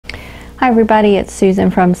Hi everybody, it's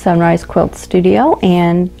Susan from Sunrise Quilt Studio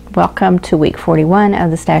and welcome to week 41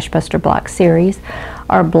 of the Stash Buster block series.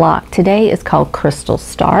 Our block today is called Crystal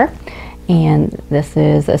Star and this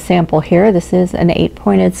is a sample here. This is an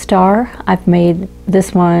 8-pointed star. I've made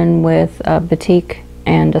this one with a batik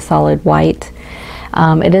and a solid white.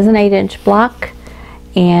 It is an 8-inch block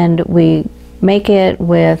and we make it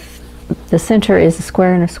with the center is a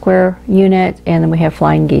square and a square unit, and then we have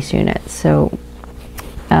flying geese units. So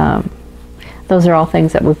those are all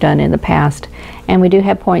things that we've done in the past, and we do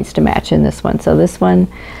have points to match in this one. So this one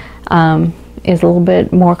is a little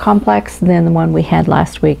bit more complex than the one we had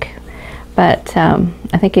last week, but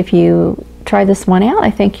I think if you try this one out,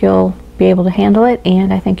 I think you'll be able to handle it,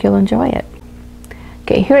 and I think you'll enjoy it.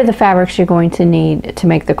 Okay, here are the fabrics you're going to need to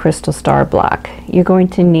make the Crystal Star block. You're going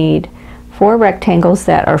to need 4 rectangles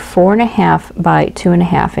that are 4.5 by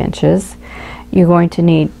 2.5 inches. You're going to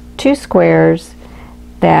need 2 squares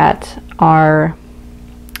that are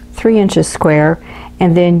 3 inches square,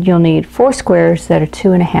 and then you'll need 4 squares that are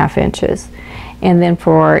 2.5 inches. And then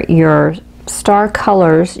for your star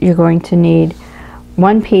colors, you're going to need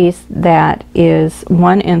 1 piece that is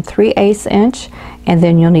 1 3/8 inch, and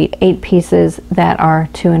then you'll need 8 pieces that are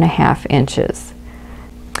 2.5 inches.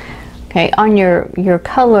 Okay, on your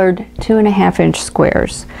colored 2.5 inch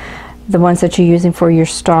squares, the ones that you're using for your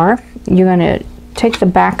star, you're going to take the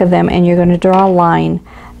back of them and you're going to draw a line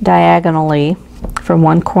diagonally from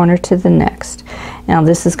one corner to the next. Now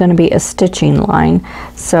this is going to be a stitching line,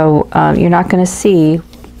 so you're not going to see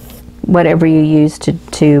whatever you use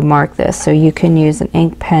to mark this. So you can use an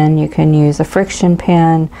ink pen, you can use a friction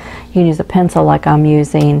pen, you can use a pencil like I'm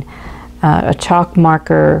using, a chalk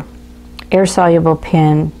marker, air-soluble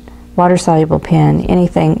pen, water-soluble pen,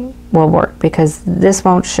 anything will work because this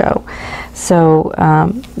won't show. So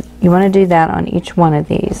you want to do that on each one of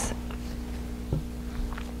these.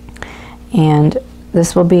 And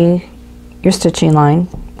this will be your stitching line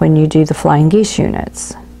when you do the flying geese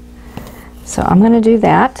units. So I'm going to do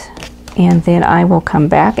that, and then I will come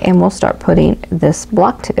back and we'll start putting this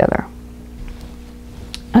block together.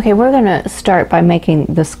 Okay, we're going to start by making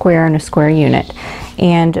the square and a square unit,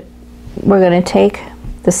 and we're going to take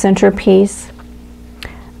the center piece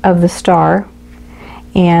of the star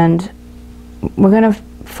and we're going to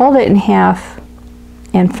fold it in half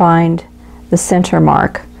and find the center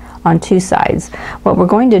mark on 2 sides. What we're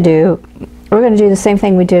going to do the same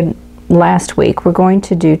thing we did last week. We're going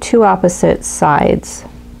to do 2 opposite sides.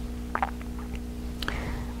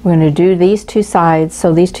 We're going to do these 2 sides,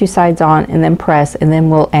 so these 2 sides on, and then press, and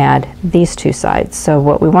then we'll add these 2 sides. So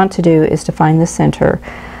what we want to do is to find the center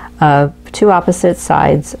of 2 opposite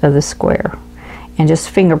sides of the square and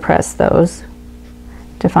just finger press those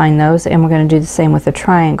to find those, and we're going to do the same with the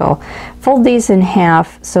triangle. Fold these in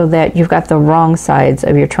half so that you've got the wrong sides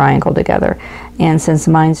of your triangle together, and since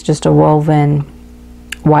mine's just a woven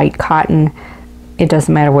white cotton, it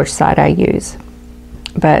doesn't matter which side I use.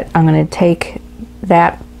 But I'm going to take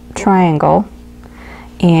that triangle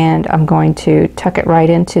and I'm going to tuck it right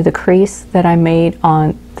into the crease that I made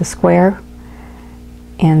on the square,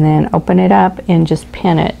 and then open it up and just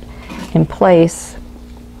pin it in place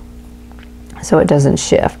so it doesn't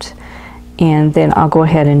shift. And then I'll go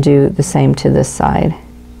ahead and do the same to this side.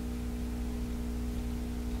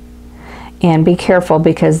 And be careful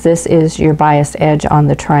because this is your biased edge on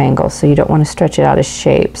the triangle, so you don't want to stretch it out of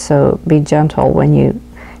shape, so be gentle when you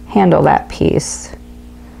handle that piece.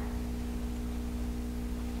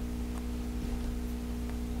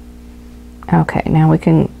 Okay, now we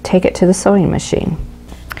can take it to the sewing machine.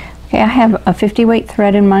 Okay, I have a 50 weight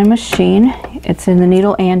thread in my machine. It's in the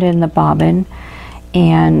needle and in the bobbin,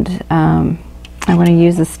 and I'm going to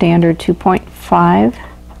use the standard 2.5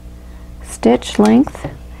 stitch length,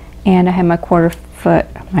 and I have my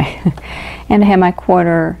and I have my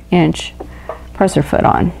 1/4 inch presser foot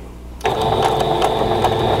on.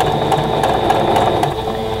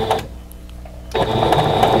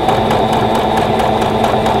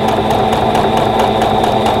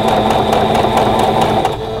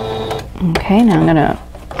 Okay, now I'm going to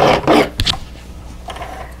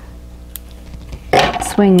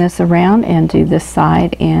swing this around and do this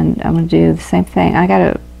side, and I'm going to do the same thing. I got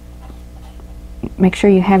to make sure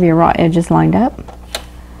you have your raw edges lined up.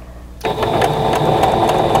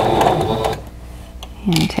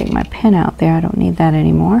 And take my pin out there. I don't need that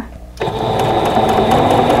anymore.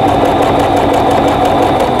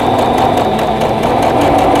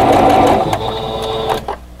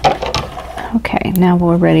 Okay, now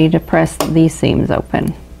we're ready to press these seams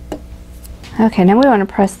open. Okay, now we want to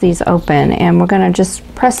press these open, and we're going to just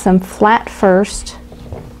press them flat first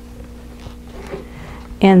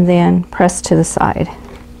and then press to the side.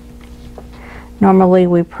 Normally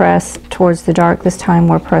we press towards the dark. This time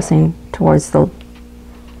we're pressing towards the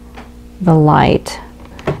light.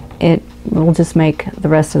 It will just make the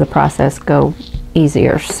rest of the process go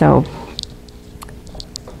easier. So,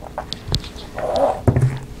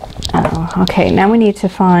 okay, now we need to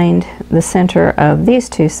find the center of these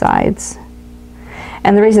two sides.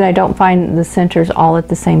 And the reason I don't find the centers all at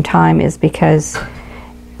the same time is because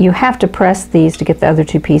you have to press these to get the other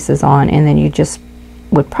two pieces on, and then you just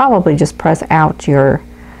would probably just press out your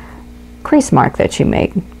crease mark that you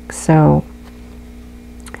make. So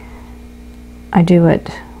I do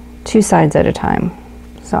it two sides at a time.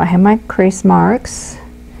 So I have my crease marks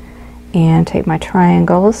and take my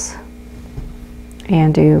triangles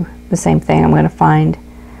and do the same thing. I'm going to find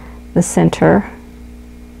the center,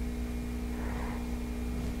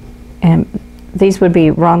 and these would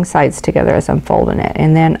be wrong sides together as I'm folding it,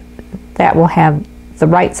 and then that will have, the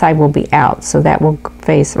right side will be out, so that will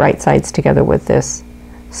face right sides together with this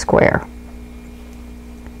square.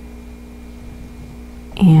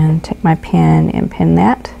 And take my pen and pin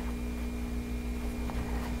that,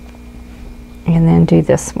 and then do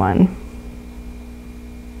this one.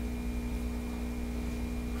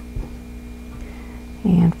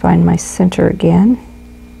 And find my center again,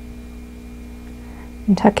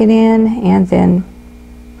 and tuck it in, and then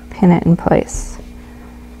pin it in place.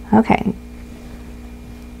 Okay,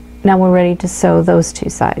 now we're ready to sew those two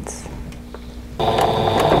sides.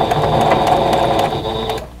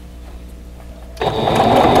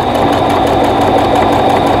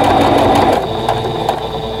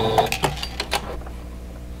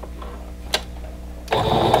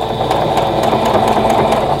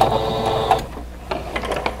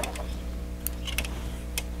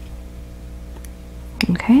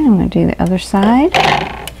 Okay, I'm going to do the other side.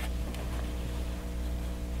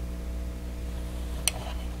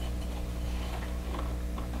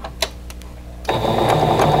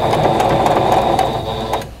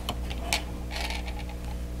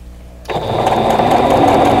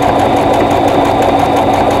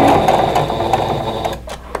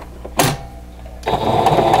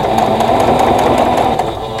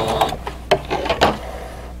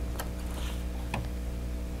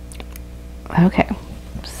 Okay,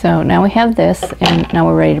 so now we have this, and now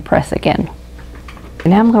we're ready to press again.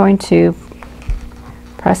 Now I'm going to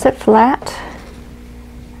press it flat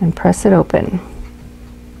and press it open.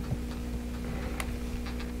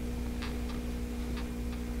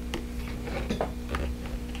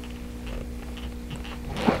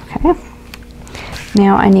 Okay,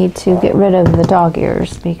 now I need to get rid of the dog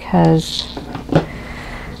ears, because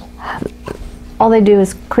all they do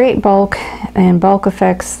is create bulk, and bulk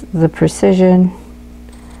affects the precision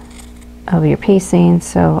of your piecing,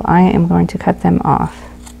 so I am going to cut them off.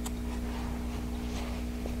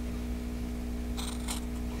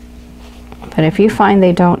 But if you find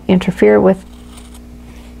they don't interfere with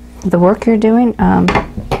the work you're doing,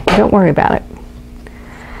 don't worry about it.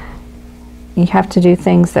 You have to do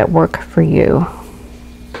things that work for you.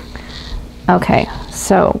 Okay,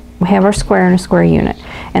 so we have our square and a square unit,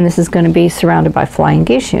 and this is going to be surrounded by flying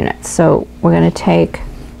geese units. So we're going to take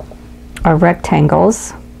our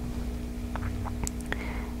rectangles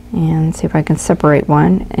and see if I can separate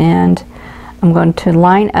one, and I'm going to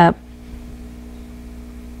line up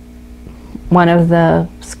one of the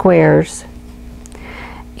squares,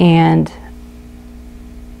 and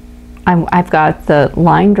I've got the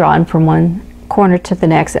line drawn from one corner to the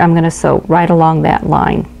next. I'm going to sew right along that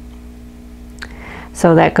line.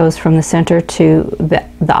 So that goes from the center to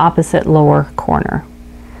the opposite lower corner.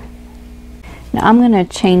 Now I'm going to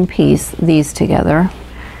chain piece these together.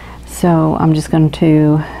 So I'm just going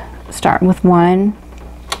to start with one,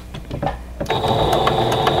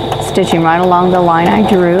 stitching right along the line I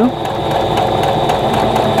drew.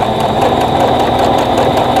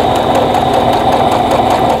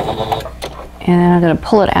 And then I'm going to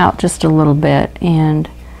pull it out just a little bit and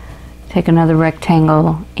take another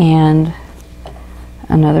rectangle and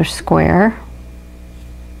another square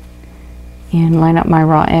and line up my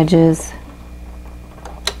raw edges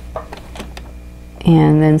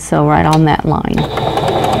and then sew right on that line.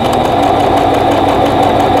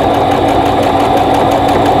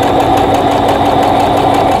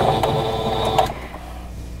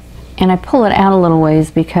 And I pull it out a little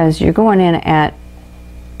ways because you're going in at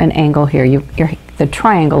an angle here. The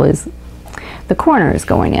triangle is, the corner is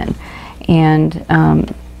going in, and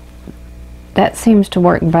that seems to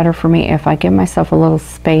work better for me if I give myself a little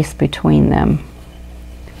space between them.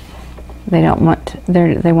 They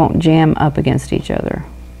won't jam up against each other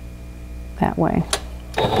that way.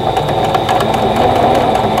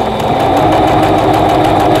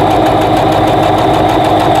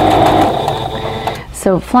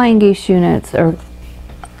 So flying geese units are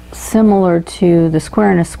similar to the square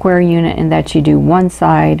and a square unit in that you do one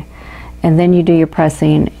side and then you do your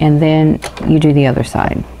pressing and then you do the other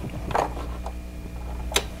side.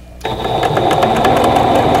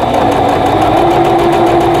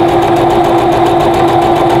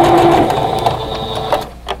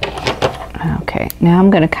 Okay, now I'm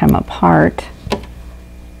going to cut them apart.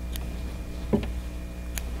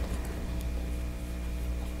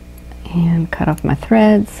 And cut off my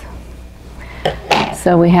threads.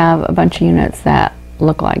 So we have a bunch of units that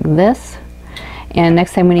look like this. And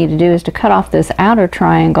next thing we need to do is to cut off this outer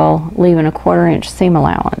triangle, leaving a 1/4 inch seam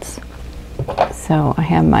allowance. So I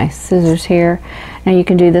have my scissors here. Now you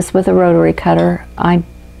can do this with a rotary cutter. I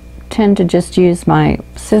tend to just use my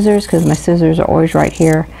scissors because my scissors are always right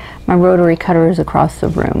here. My rotary cutter is across the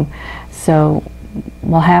room. So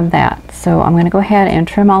we'll have that. So I'm going to go ahead and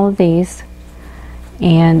trim all of these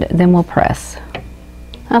and then we'll press.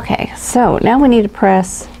 Okay, so now we need to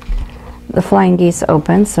press the flying geese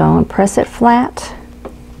open. So I'm going to press it flat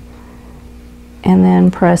and then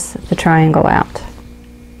press the triangle out.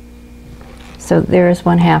 So there's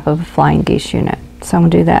 1/2 of a flying geese unit. So I'm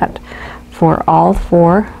going to do that for all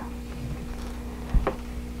 4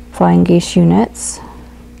 flying geese units.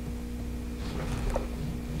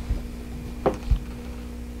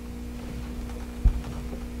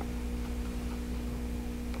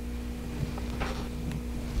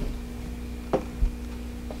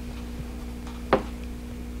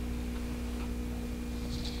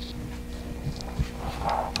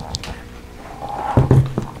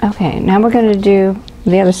 Okay, now we're going to do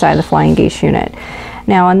the other side of the flying geese unit.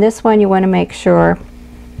 Now on this one you want to make sure,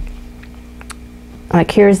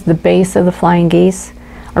 like here's the base of the flying geese.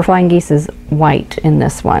 Our flying geese is white in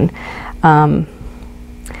this one.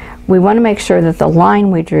 We want to make sure that the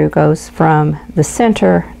line we drew goes from the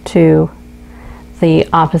center to the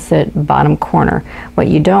opposite bottom corner. What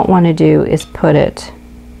you don't want to do is put it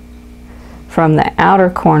from the outer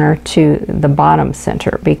corner to the bottom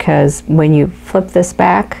center, because when you flip this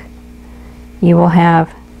back you will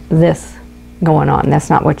have this going on.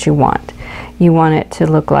 That's not what you want. You want it to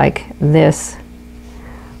look like this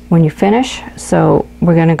when you finish. So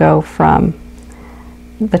we're going to go from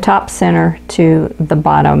the top center to the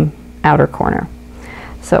bottom outer corner.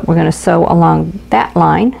 So we're going to sew along that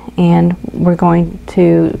line and we're going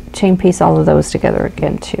to chain piece all of those together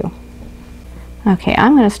again too. Okay,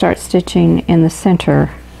 I'm going to start stitching in the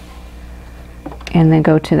center and then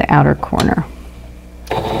go to the outer corner.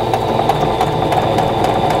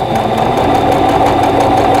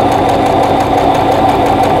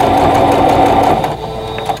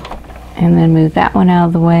 And then move that one out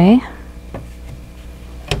of the way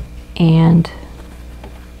and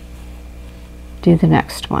do the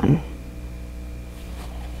next one.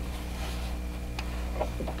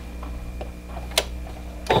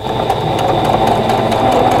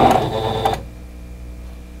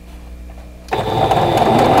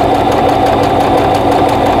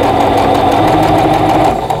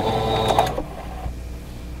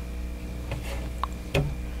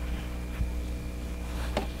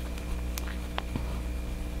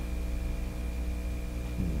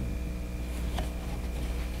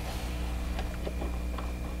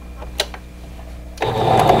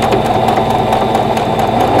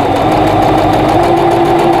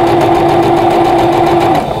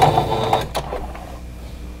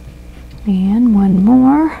 And one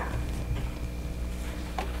more.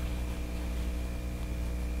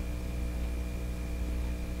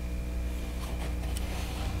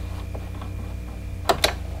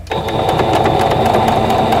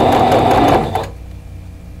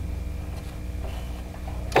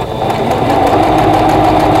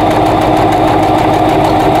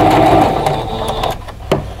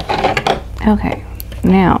 Okay,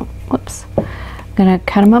 now, whoops, I'm going to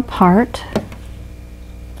cut them apart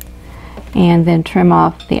and then trim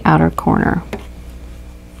off the outer corner.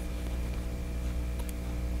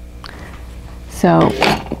 So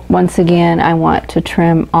once again I want to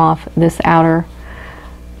trim off this outer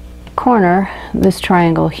corner, this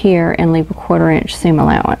triangle here, and leave a 1/4 inch seam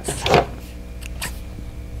allowance.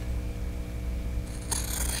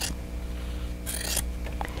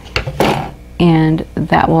 And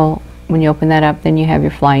that will, when you open that up, then you have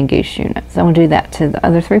your flying geese unit. So I'm going to do that to the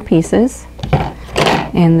other 3 pieces.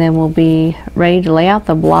 And then we'll be ready to lay out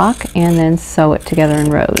the block and then sew it together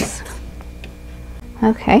in rows.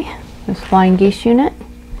 Okay, this flying geese unit.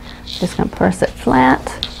 Just going to press it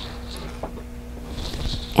flat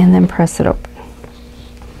and then press it open.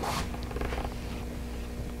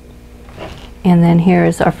 And then here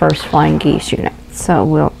is our first flying geese unit. So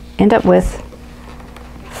we'll end up with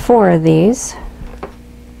 4 of these.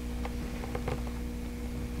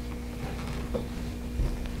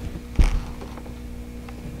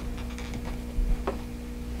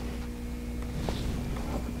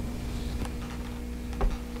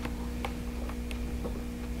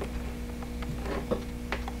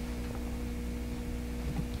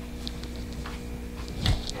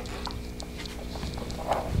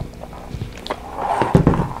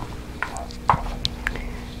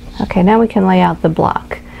 Okay, now we can lay out the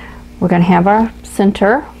block. We're going to have our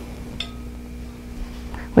center,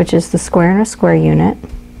 which is the square and a square unit.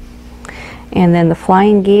 And then the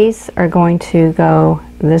flying geese are going to go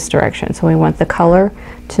this direction. So we want the color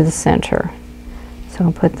to the center. So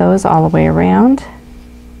we'll put those all the way around.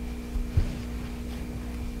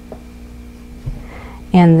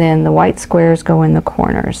 And then the white squares go in the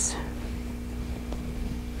corners.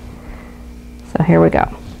 So here we go.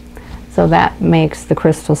 So that makes the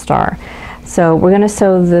crystal star. So we're going to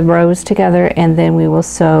sew the rows together, and then we will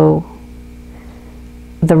sew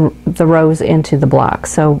the rows into the block.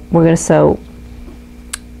 So we're going to sew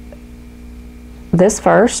this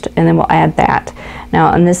first, and then we'll add that. Now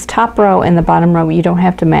on this top row and the bottom row, you don't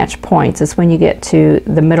have to match points. It's when you get to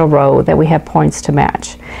the middle row that we have points to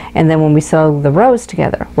match. And then when we sew the rows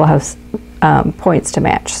together, we'll have points to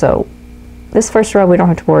match. So this first row, we don't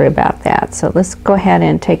have to worry about that. So let's go ahead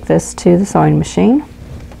and take this to the sewing machine.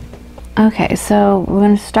 Okay, so we're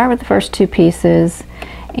going to start with the first two pieces,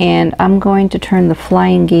 and I'm going to turn the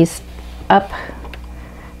flying geese up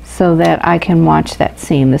so that I can watch that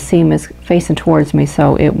seam. The seam is facing towards me,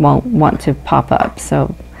 so it won't want to pop up.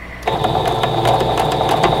 So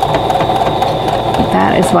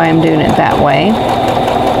that is why I'm doing it that way.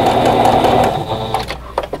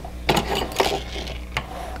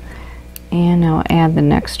 And I'll add the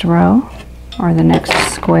next row, or the next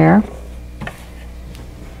square.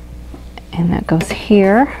 And that goes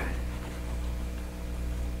here.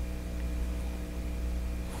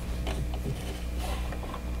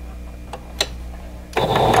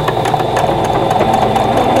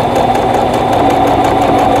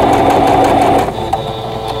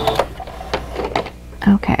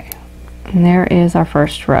 Okay, and there is our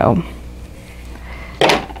first row.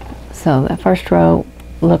 So the first row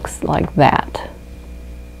looks like that.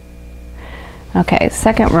 Okay,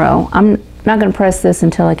 second row, I'm not going to press this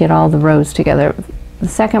until I get all the rows together. The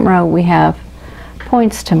second row, we have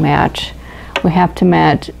points to match. We have to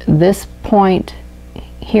match this point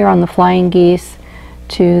here on the flying geese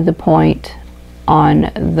to the point on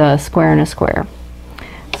the square and a square.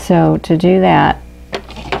 So to do that,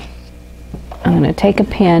 I'm going to take a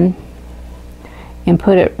pin and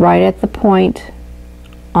put it right at the point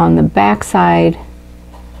on the back side,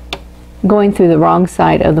 going through the wrong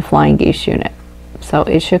side of the flying geese unit. So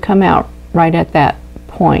it should come out right at that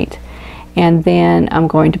point. And then I'm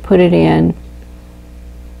going to put it in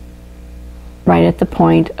right at the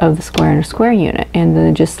point of the square and a square unit, and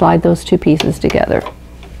then just slide those two pieces together.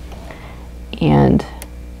 And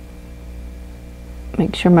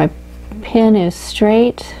make sure my pin is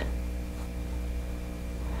straight,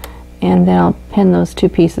 and then I'll pin those two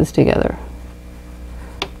pieces together.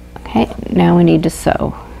 Okay, now we need to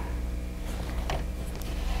sew.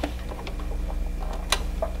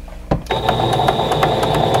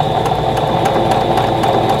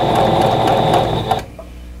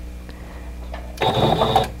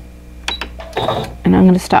 And I'm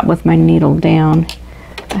going to stop with my needle down.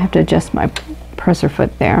 I have to adjust my presser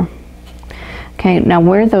foot there. Okay, now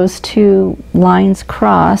where those two lines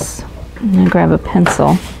cross, I'm going to grab a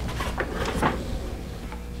pencil.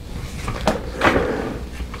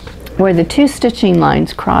 Where the two stitching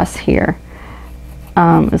lines cross here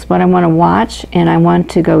is what I want to watch, and I want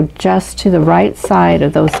to go just to the right side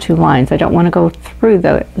of those two lines. I don't want to go through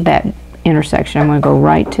that intersection. I want to go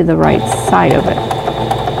right to the right side of it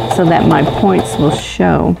so that my points will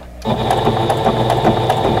show.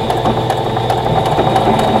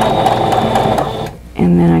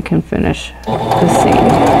 And then I can finish the seam.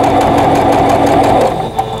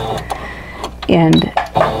 And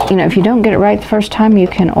you know, if you don't get it right the first time, you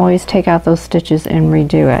can always take out those stitches and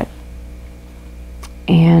redo it.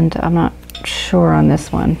 And I'm not sure on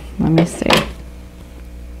this one. Let me see.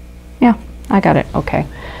 Yeah, I got it. Okay.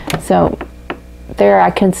 So there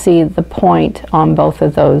I can see the point on both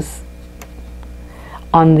of those,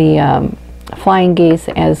 on the flying geese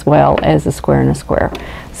as well as a square and a square.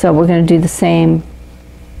 So we're going to do the same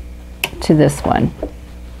to this one.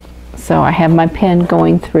 So I have my pin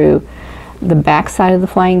going through the back side of the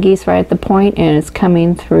flying geese right at the point, and it's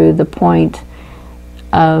coming through the point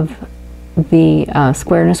of the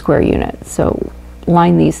square and a square unit. So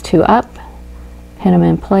line these two up, pin them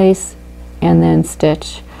in place, and then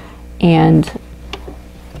stitch, and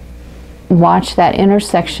watch that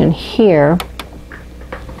intersection here.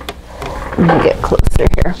 Let me get closer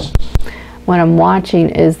here. What I'm watching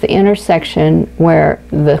is the intersection where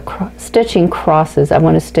the stitching crosses. I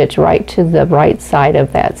want to stitch right to the right side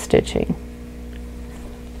of that stitching.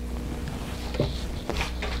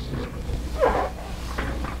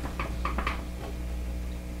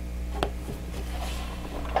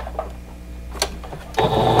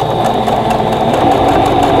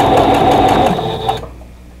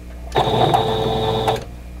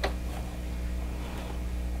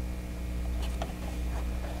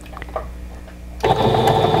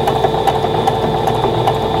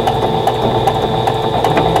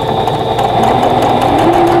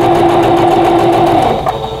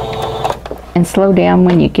 and slow down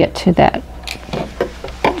when you get to that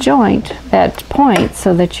joint, that point,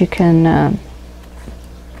 so that you can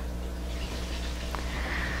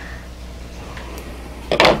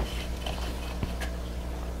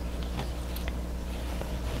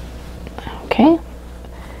okay,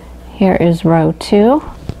 here is row 2.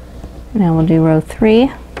 Now we'll do row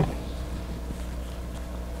 3.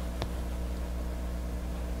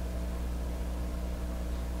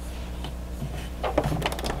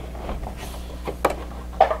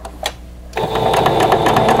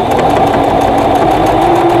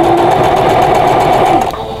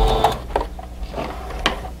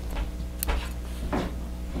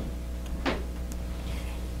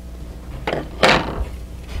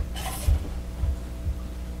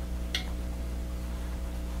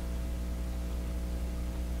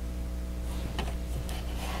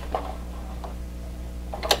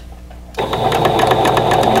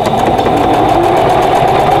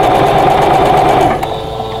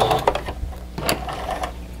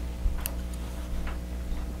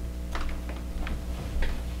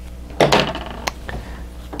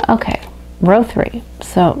 Okay, row 3.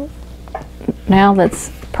 So now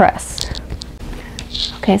let's press.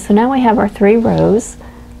 Okay, so now we have our 3 rows,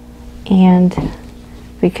 and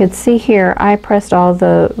we could see here I pressed all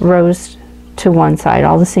the rows to one side,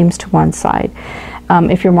 all the seams to one side.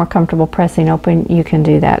 If you're more comfortable pressing open, you can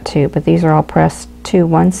do that too, but these are all pressed to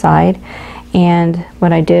one side. And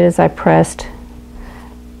what I did is I pressed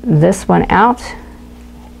this one out,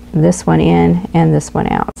 this one in, and this one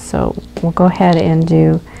out. So we'll go ahead and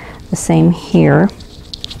do the same here.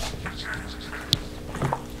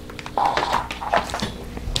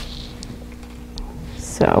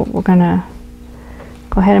 So we're gonna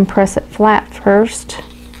go ahead and press it flat first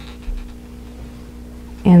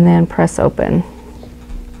and then press open.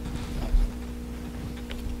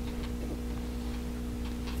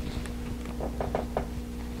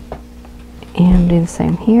 And do the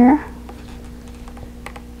same here.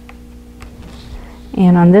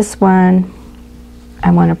 And on this one, I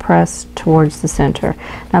want to press towards the center.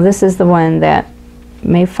 Now this is the one that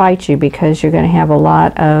may fight you because you're going to have a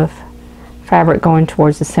lot of fabric going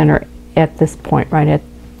towards the center at this point, right at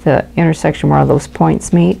the intersection where all those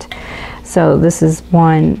points meet. So this is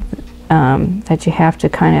one that you have to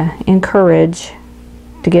kind of encourage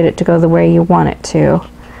to get it to go the way you want it to,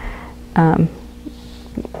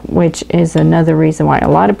 which is another reason why a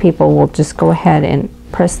lot of people will just go ahead and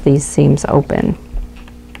press these seams open.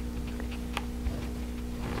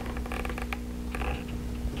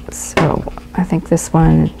 So I think this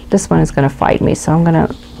one is going to fight me, so I'm going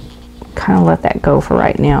to kind of let that go for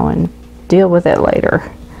right now and deal with it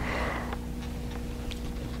later.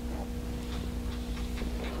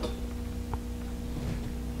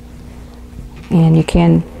 And you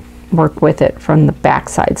can work with it from the back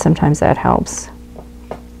side, sometimes that helps.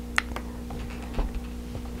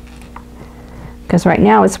 Because right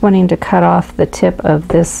now it's wanting to cut off the tip of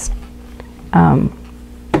this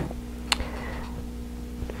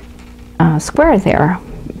square there,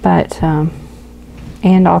 but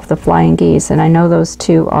and off the flying geese, and I know those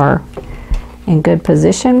two are in good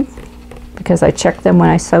position because I checked them when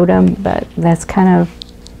I sewed them, but that's kind of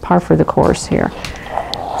par for the course here.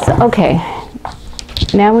 So okay,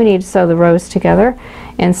 now we need to sew the rows together,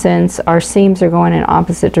 and since our seams are going in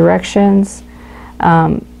opposite directions,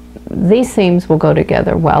 these seams will go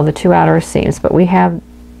together well, the 2 outer seams, but we have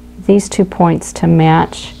these 2 points to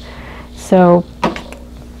match. So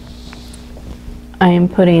I am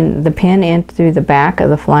putting the pin in through the back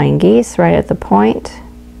of the flying geese right at the point,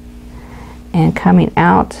 and coming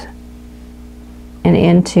out and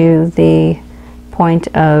into the point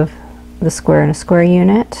of the square in a square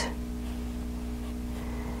unit,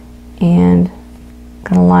 and I'm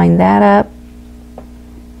going to line that up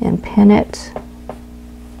and pin it,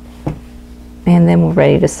 and then we're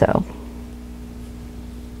ready to sew.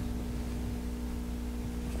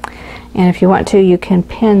 And if you want to, you can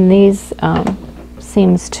pin these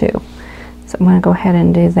seams too. So I'm going to go ahead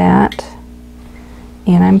and do that,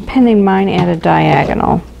 and I'm pinning mine at a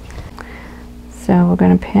diagonal. So we're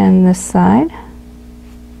going to pin this side,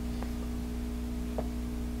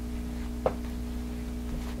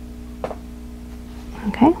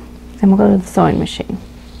 okay, then we'll go to the sewing machine.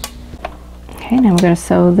 Okay, now we're going to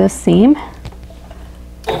sew this seam.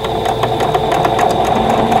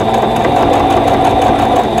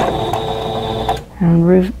 I'm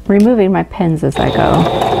removing my pins as I go.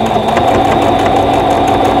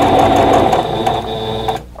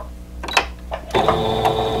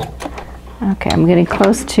 Okay, I'm getting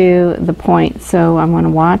close to the point, so I'm going to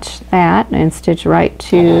watch that and stitch right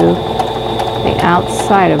to the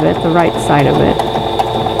outside of it, the right side of it.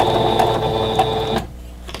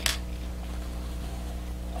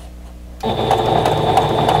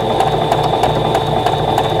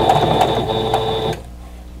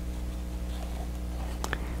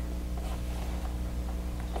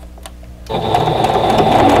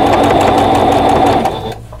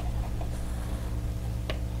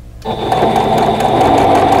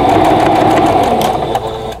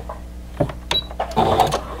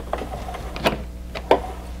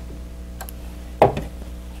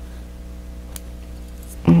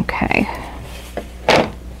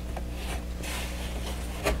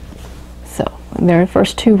 their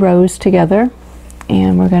first 2 rows together,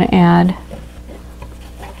 and we're going to add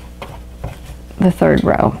the 3rd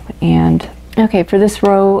row. And okay, for this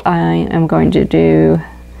row I am going to do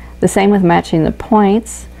the same with matching the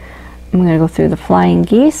points. I'm going to go through the flying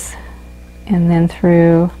geese and then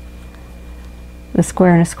through the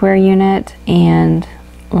square and a square unit and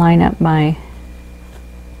line up my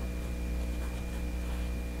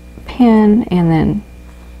pin and then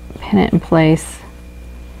pin it in place,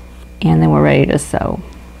 and then we're ready to sew.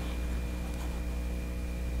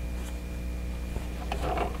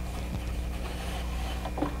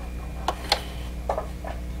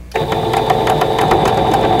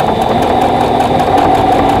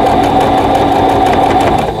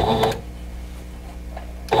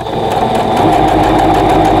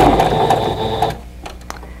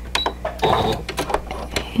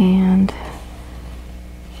 And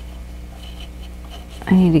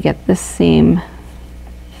I need to get this seam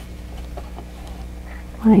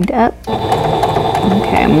lined up.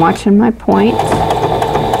 Okay, I'm watching my point.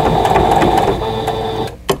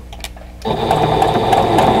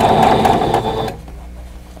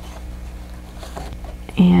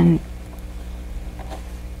 And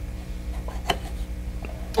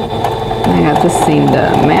I got this seam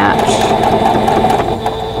to match.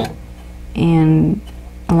 And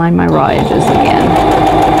align my raw edges again.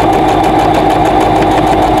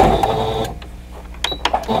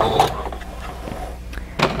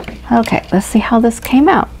 Okay, let's see how this came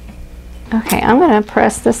out. Okay, I'm going to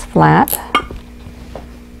press this flat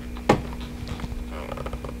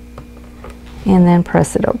and then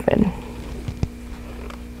press it open.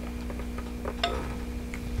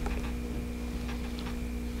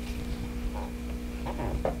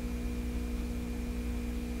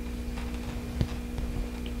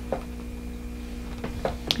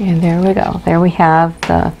 And there we go. There we have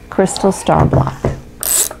the crystal star block.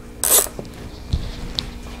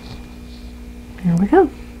 There we go.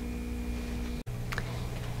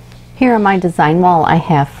 Here on my design wall I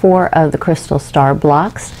have 4 of the crystal star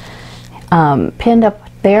blocks pinned up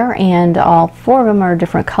there, and all 4 of them are a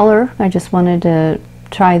different color. I just wanted to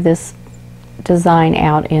try this design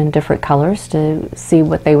out in different colors to see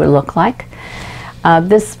what they would look like.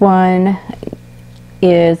 This one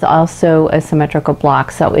is also a symmetrical block,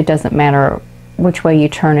 so it doesn't matter which way you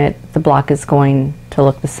turn it, the block is going to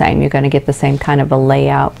look the same. You're going to get the same kind of a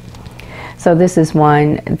layout. So this is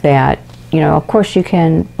one that, you know, of course you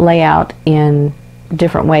can lay out in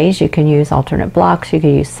different ways. You can use alternate blocks, you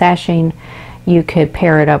could use sashing, you could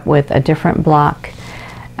pair it up with a different block,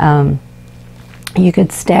 you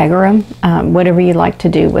could stagger them, whatever you like to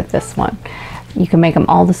do with this one. You can make them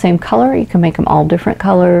all the same color, you can make them all different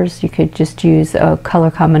colors, you could just use a color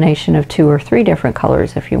combination of 2 or 3 different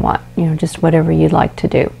colors if you want, you know, just whatever you'd like to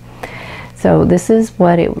do. So this is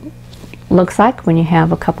what it looks like when you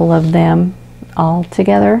have a couple of them all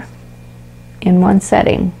together in one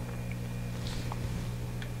setting.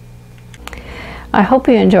 I hope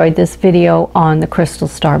you enjoyed this video on the crystal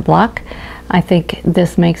star block. I think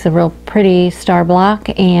this makes a real pretty star block,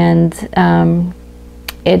 and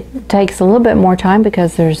it takes a little bit more time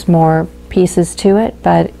because there's more pieces to it,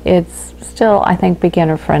 but it's still, I think,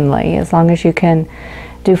 beginner friendly. As long as you can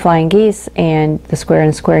do flying geese and the square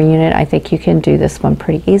and square unit, I think you can do this one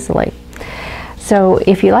pretty easily. So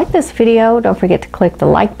if you like this video, don't forget to click the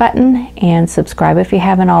like button and subscribe if you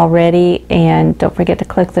haven't already, and don't forget to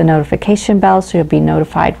click the notification bell so you'll be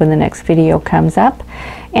notified when the next video comes up.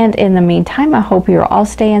 And in the meantime, I hope you're all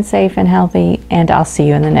staying safe and healthy, and I'll see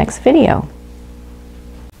you in the next video.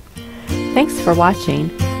 Thanks for watching.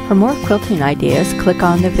 For more quilting ideas, click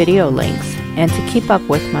on the video links, and to keep up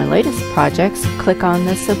with my latest projects, click on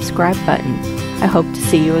the subscribe button. I hope to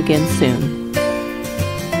see you again soon.